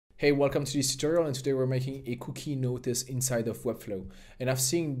Hey, welcome to this tutorial, and today we're making a cookie notice inside of Webflow. And I've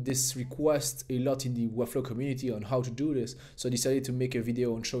seen this request a lot in the Webflow community on how to do this, so I decided to make a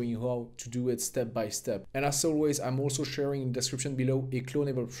video on showing you how to do it step by step. And as always, I'm also sharing in the description below a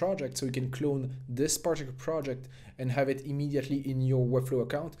clonable project, so you can clone this particular project and have it immediately in your Webflow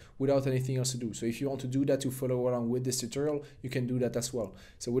account without anything else to do. So if you want to do that to follow along with this tutorial, you can do that as well.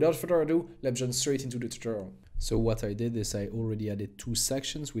 So without further ado, let's jump straight into the tutorial. So what I did is I already added two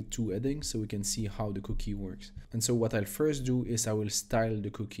sections with two headings so we can see how the cookie works. And so what I'll first do is I will style the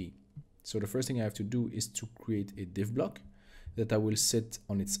cookie. So the first thing I have to do is to create a div block that I will set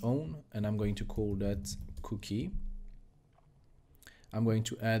on its own, and I'm going to call that cookie. I'm going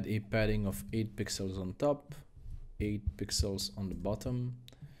to add a padding of 8 pixels on top, 8 pixels on the bottom,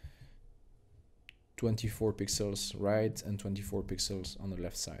 24 pixels right, and 24 pixels on the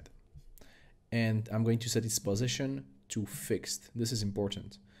left side. And I'm going to set its position to fixed. This is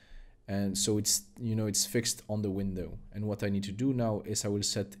important. And so it's fixed on the window. And what I need to do now is I will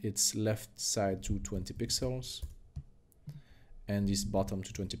set its left side to 20 pixels and this bottom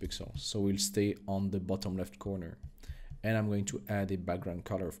to 20 pixels. So we'll stay on the bottom left corner. And I'm going to add a background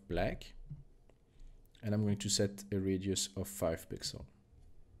color of black. And I'm going to set a radius of 5 pixels.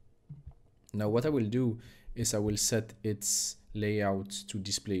 Now what I will do is I will set its layout to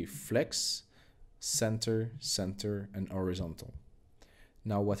display flex, center, center, and horizontal.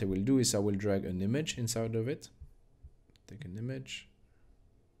 Now what I will do is I will drag an image inside of it. Take an image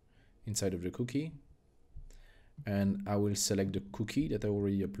inside of the cookie, and I will select the cookie that I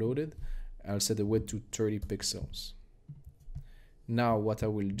already uploaded. I'll set the width to 30 pixels. Now what I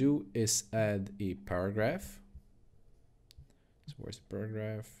will do is add a paragraph. So where's the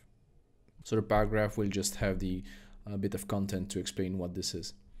paragraph? So the paragraph will just have the bit of content to explain what this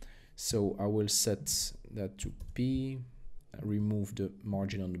is. So I will set that to P, remove the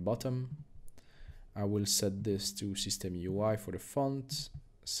margin on the bottom. I will set this to System UI for the font,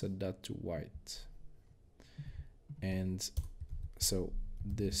 set that to white. And so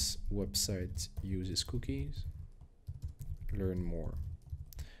this website uses cookies. Learn more.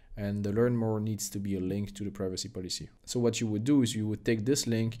 And the learn more needs to be a link to the privacy policy. So what you would do is you would take this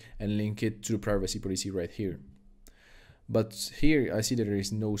link and link it to the privacy policy right here. But here I see that there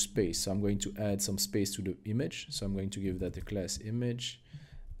is no space, so I'm going to add some space to the image. So I'm going to give that a class image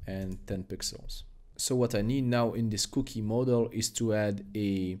and 10 pixels. So what I need now in this cookie model is to add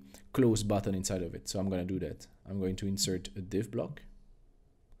a close button inside of it. So I'm going to do that. I'm going to insert a div block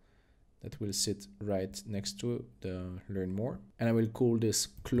that will sit right next to the learn more. And I will call this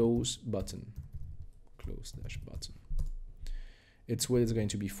close button, close dash button. Its width is going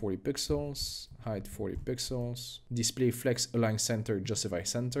to be 40 pixels, height 40 pixels, display flex align center, justify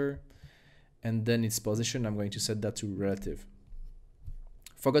center, and then its position, I'm going to set that to relative.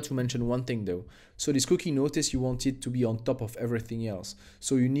 Forgot to mention one thing though. So this cookie notice, you want it to be on top of everything else.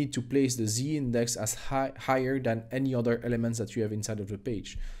 So you need to place the Z index as higher than any other elements that you have inside of the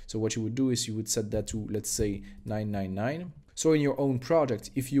page. So what you would do is you would set that to, let's say, 999. So in your own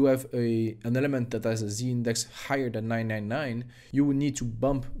project, if you have an element that has a Z index higher than 999, you would need to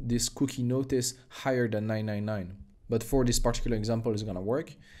bump this cookie notice higher than 999. But for this particular example, it's gonna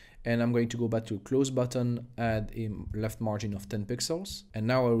work. And I'm going to go back to close button, add a left margin of 10 pixels. And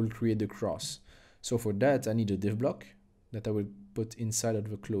now I will create the cross. So for that, I need a div block that I will put inside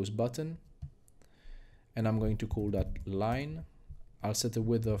of the close button. And I'm going to call that line. I'll set a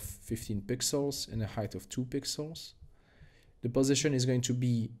width of 15 pixels and a height of 2 pixels. The position is going to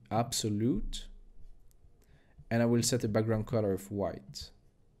be absolute, and I will set a background color of white.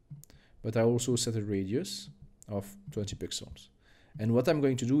 But I also set a radius of 20 pixels. And what I'm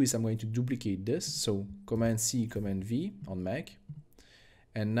going to do is I'm going to duplicate this. So Command C, Command V on Mac.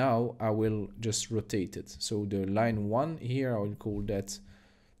 And now I will just rotate it. So the line 1 here, I will call that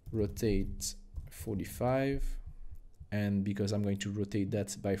rotate 45. And because I'm going to rotate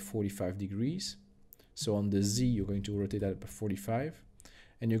that by 45 degrees. So on the Z, you're going to rotate that by 45.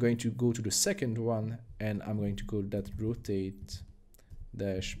 And you're going to go to the second one, and I'm going to call that rotate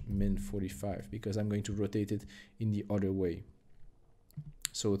dash min 45, because I'm going to rotate it in the other way.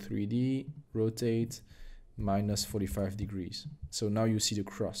 So 3D, rotate, minus 45 degrees. So now you see the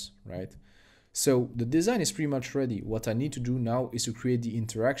cross, right? So the design is pretty much ready. What I need to do now is to create the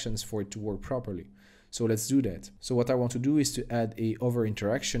interactions for it to work properly. So let's do that. So what I want to do is to add a hover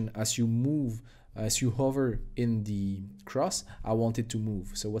interaction as you move. As you hover in the cross, I want it to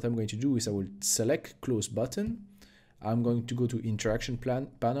move. So what I'm going to do is I will select close button. I'm going to go to interaction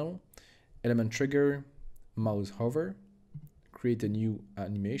panel, element trigger, mouse hover, create a new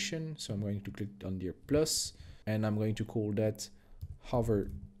animation. So I'm going to click on the plus, and I'm going to call that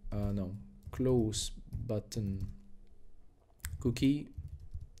hover no, close button cookie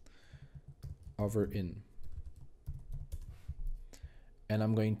hover in. And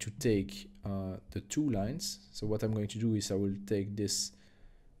I'm going to take the 2 lines. So what I'm going to do is I will take this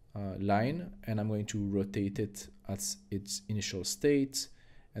line and I'm going to rotate it at its initial state.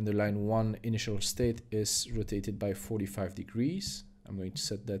 And the line 1 initial state is rotated by 45 degrees. I'm going to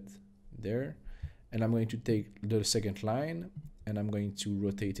set that there. And I'm going to take the second line and I'm going to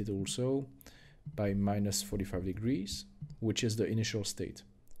rotate it also by minus 45 degrees, which is the initial state.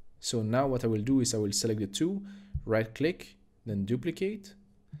 So now what I will do is I will select the 2, right click, then duplicate,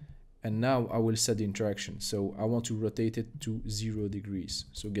 and now I will set the interaction. So I want to rotate it to 0 degrees.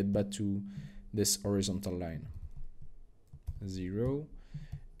 So get back to this horizontal line, 0.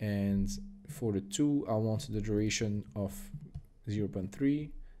 And for the 2, I want the duration of 0.3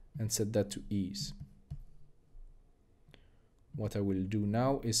 and set that to ease. What I will do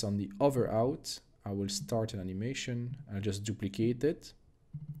now is on the hover out, I will start an animation. I'll just duplicate it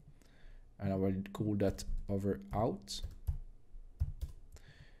and I will call that hover out.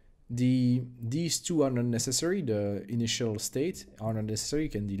 These 2 are not necessary. The initial state are not necessary. You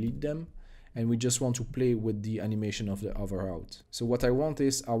can delete them. And we just want to play with the animation of the hover out. So what I want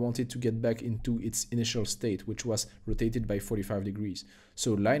is I want it to get back into its initial state, which was rotated by 45 degrees.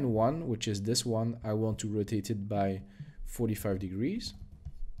 So line 1, which is this one, I want to rotate it by 45 degrees.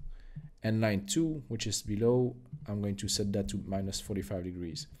 And line 2, which is below, I'm going to set that to minus 45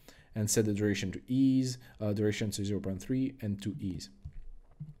 degrees. And set the duration to ease, duration to 0.3 and to ease.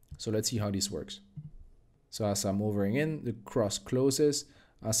 So let's see how this works. So as I'm hovering in, the cross closes.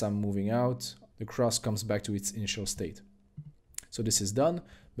 As I'm moving out, the cross comes back to its initial state. So this is done,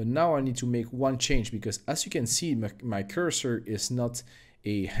 but now I need to make one change because as you can see, my cursor is not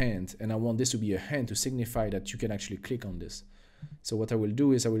a hand and I want this to be a hand to signify that you can actually click on this. So what I will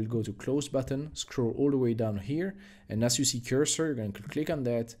do is I will go to close button, scroll all the way down here, and as you see cursor, you're going to click on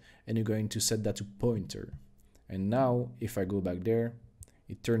that and you're going to set that to pointer. And now if I go back there,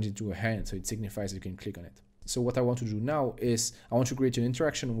 it turns into a hand, so it signifies you can click on it. So what I want to do now is I want to create an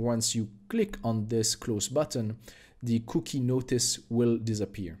interaction. Once you click on this close button, the cookie notice will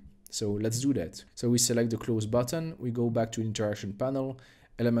disappear. So let's do that. So we select the close button, we go back to interaction panel,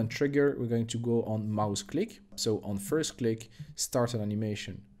 element trigger, we're going to go on mouse click. So on first click, start an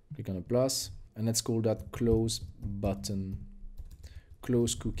animation. Click on a plus, and let's call that close button,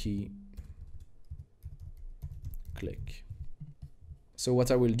 close cookie, click. So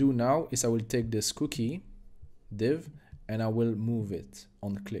what I will do now is I will take this cookie div and I will move it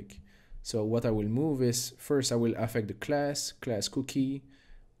on click. So what I will move is first I will affect the class cookie,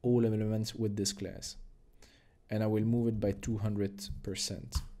 all elements with this class, and I will move it by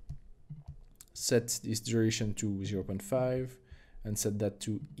 200%. Set this duration to 0.5 and set that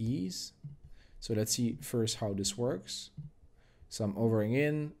to ease. So let's see first how this works. So I'm hovering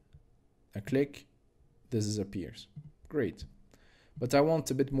in, I click, this disappears. Great. But I want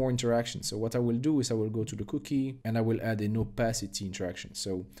a bit more interaction. So what I will do is I will go to the cookie and I will add an opacity interaction.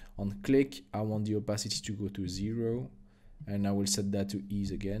 So on click, I want the opacity to go to 0 and I will set that to ease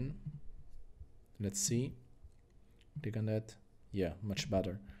again. Let's see. Click on that. Yeah, much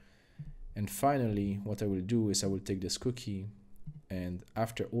better. And finally, what I will do is I will take this cookie and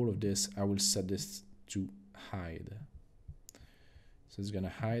after all of this, I will set this to hide. So it's gonna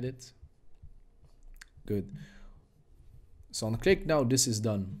hide it. Good. So on click now, this is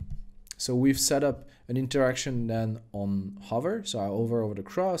done. So we've set up an interaction then on hover. So I hover over the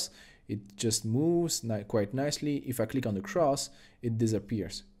cross, it just moves quite nicely. If I click on the cross, it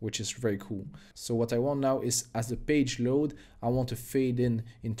disappears, which is very cool. So what I want now is as the page load, I want a fade in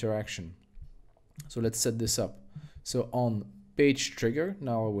interaction. So let's set this up. So on page trigger,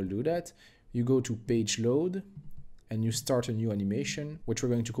 now I will do that. You go to page load and you start a new animation, which we're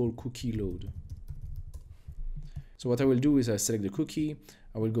going to call cookie load. So what I will do is I select the cookie,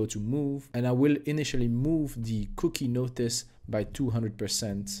 I will go to move, and I will initially move the cookie notice by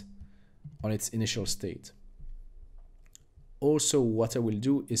 200% on its initial state. Also, what I will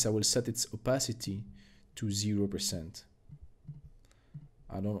do is I will set its opacity to 0%.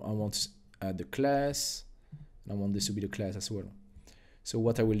 I want to add the class, and I want this to be the class as well. So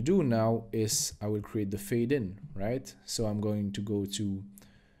what I will do now is I will create the fade in, right? So I'm going to go to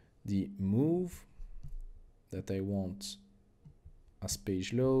the move that I want as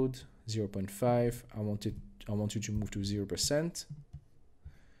page load 0.5. I want you to move to 0%.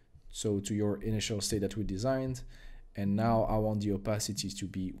 So to your initial state that we designed. And now I want the opacity to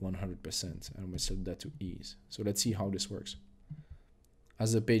be 100% and we'll set that to ease. So let's see how this works.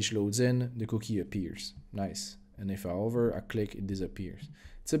 As the page loads in, the cookie appears. Nice. And if I hover, I click, it disappears.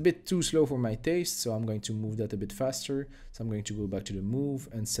 It's a bit too slow for my taste, so I'm going to move that a bit faster. So I'm going to go back to the move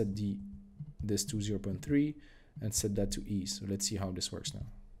and set this to 0.3 and set that to ease. So let's see how this works now.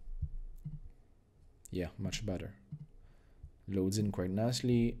 Yeah, much better. Loads in quite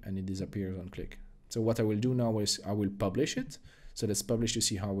nicely and it disappears on click. So what I will do now is I will publish it. So let's publish to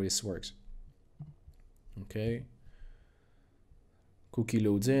see how this works. Okay. Cookie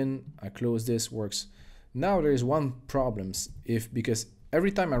loads in, I close this, works. Now there is one problem, because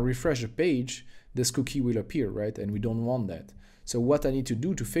every time I refresh a page, this cookie will appear, right? And we don't want that. So what I need to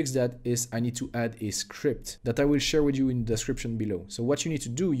do to fix that is I need to add a script that I will share with you in the description below. So what you need to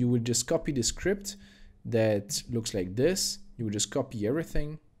do, you will just copy the script that looks like this. You will just copy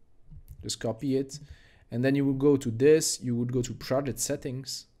everything, just copy it. And then you will go to this, you would go to project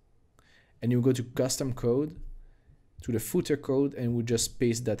settings and you will go to custom code, to the footer code, and we'll just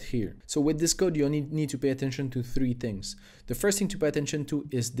paste that here. So with this code, you only need to pay attention to 3 things. The first thing to pay attention to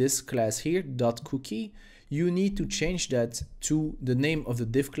is this class here, .cookie. You need to change that to the name of the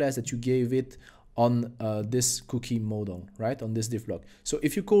div class that you gave it on this cookie model, right? On this div block. So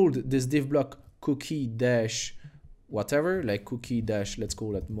if you called this div block cookie dash whatever, like cookie dash, let's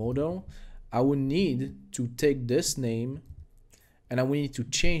call it model, I would need to take this name and I will need to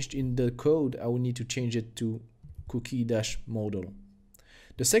change in the code, I will need to change it to cookie dash model.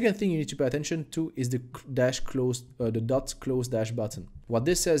 The second thing you need to pay attention to is the dot close dash button. What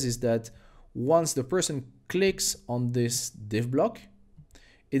this says is that once the person clicks on this div block,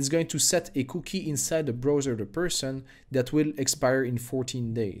 it's going to set a cookie inside the browser of the person that will expire in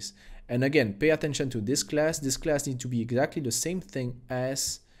 14 days. And again, pay attention to this class. This class needs to be exactly the same thing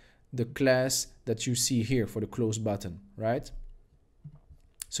as the class that you see here for the close button, right?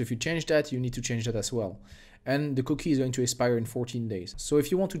 So if you change that, you need to change that as well. And the cookie is going to expire in 14 days. So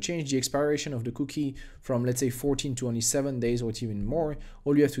if you want to change the expiration of the cookie from, let's say, 14 to only 7 days or even more,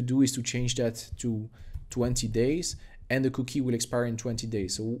 all you have to do is to change that to 20 days and the cookie will expire in 20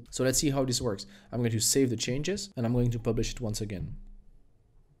 days. So let's see how this works. I'm going to save the changes and I'm going to publish it once again.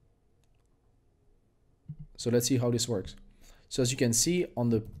 So let's see how this works. So as you can see on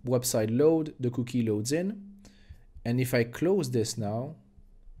the website load, the cookie loads in. And if I close this now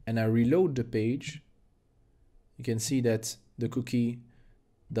and I reload the page, you can see that the cookie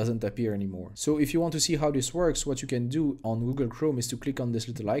doesn't appear anymore. So if you want to see how this works, what you can do on Google Chrome is to click on this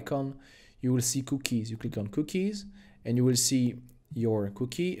little icon. You will see cookies. You click on cookies and you will see your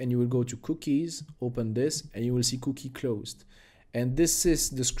cookie and you will go to cookies, open this and you will see cookie closed. And this is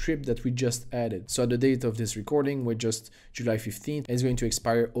the script that we just added. So the date of this recording was just July 15th and it's going to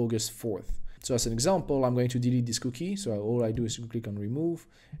expire August 4th. So as an example, I'm going to delete this cookie. So all I do is to click on remove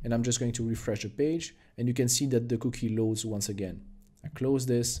and I'm just going to refresh the page and you can see that the cookie loads once again. I close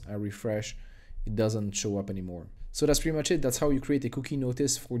this, I refresh, it doesn't show up anymore. So that's pretty much it. That's how you create a cookie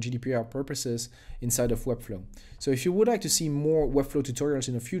notice for GDPR purposes inside of Webflow. So if you would like to see more Webflow tutorials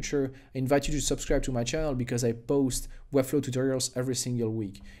in the future, I invite you to subscribe to my channel because I post Webflow tutorials every single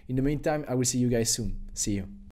week. In the meantime, I will see you guys soon. See you.